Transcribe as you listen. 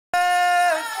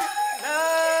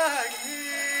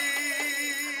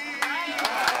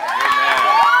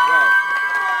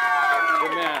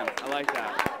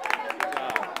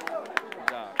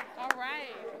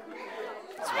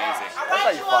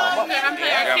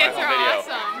kids are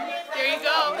awesome. There you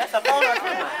go. That's a phone or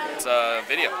camera? It's a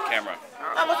video camera.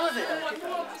 How much was it?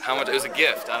 How much? It was a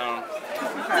gift. I don't.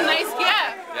 It's a nice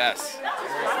gift. Yes.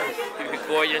 You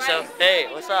record yourself? Hey,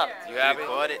 what's up? You happy?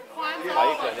 Record it?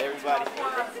 Oh, you could, everybody.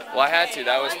 Well, I had to.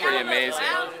 That was pretty amazing.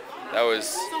 That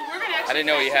was. I didn't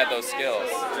know he had those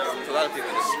skills. There's a lot of people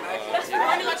in this, like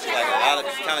a lot of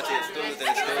talented students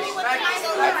in the school.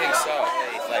 I think so.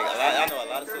 It's like a lot. I know a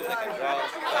lot of students that can draw, a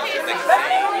lot of students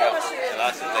that can sing, and a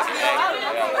lot of students that can act.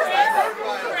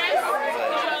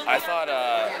 I thought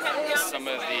some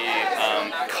of the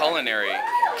culinary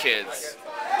kids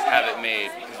have it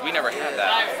made because we never had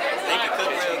that. They can cook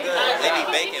real good. They be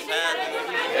baking pies.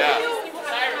 Yeah.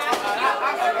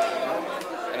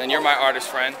 And then you're my artist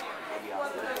friend,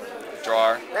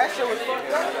 drawer. That shit was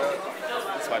fucked up.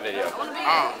 That's my video.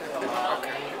 Oh,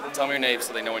 okay. Tell me your name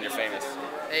so they know when you're famous.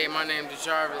 Hey, my name is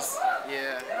Jarvis.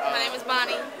 Yeah. My name is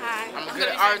Bonnie. Hi. I'm a good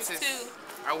artist.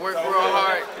 I work real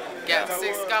hard. Got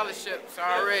 6 scholarships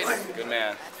already. Good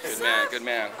man. Good man. Good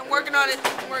man. I'm working on it.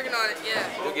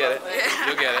 Yeah. You'll get it.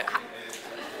 You'll get it.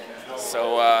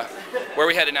 So, where are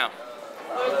we headed now?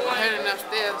 We're heading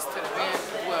upstairs to the band.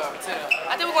 Well, to the...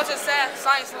 I think we're going to the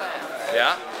science lab.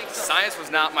 Yeah? Science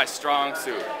was not my strong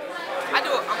suit. I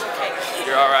do it. I'm okay.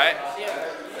 You're all right? Yeah.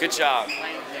 Good job.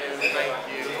 Thank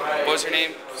you. What was your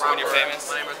name? So when you're famous?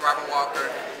 My name is Robert Walker.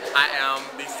 I am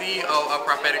the CEO of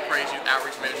Prophetic Praise Youth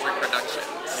Outreach Ministry Productions.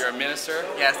 You're a minister?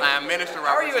 Yes, I am Minister Robert.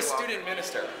 How are you a Walker. student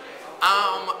minister?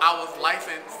 I was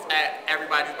licensed at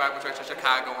Everybody's Bible Church in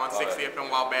Chicago on 60th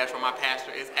and Wabash, where my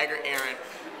pastor is Edgar Aaron.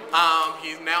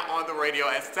 He's now on the radio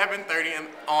at 7:30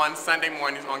 on Sunday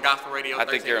mornings on Gospel Radio. I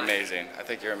think you're amazing. I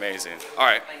think you're amazing. All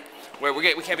right. We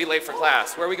can't be late for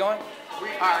class. Where are we going? We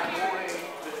are going this way.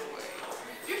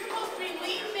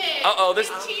 Uh-oh, this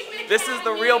is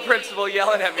the real principal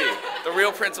yelling at me. The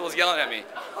real principal's yelling at me.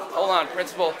 Hold on,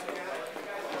 principal.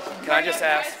 Can I just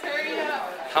ask,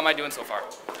 how am I doing so far?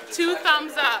 2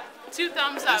 thumbs up. 2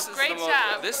 thumbs up. Great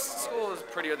job. This school is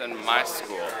prettier than my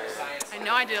school. I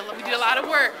know I did. We did a lot of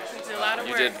work.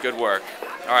 You did good work.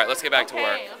 All right, let's get back to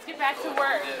work. Okay, let's get back to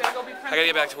work. We gotta go be I gotta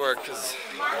get back to work because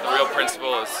the real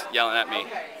principal is yelling at me.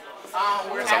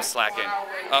 Because I'm slacking.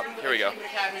 Oh, here we go.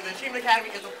 The Achievement Academy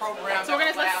is a program. So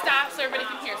let's stop so everybody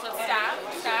can hear. So let's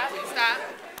stop.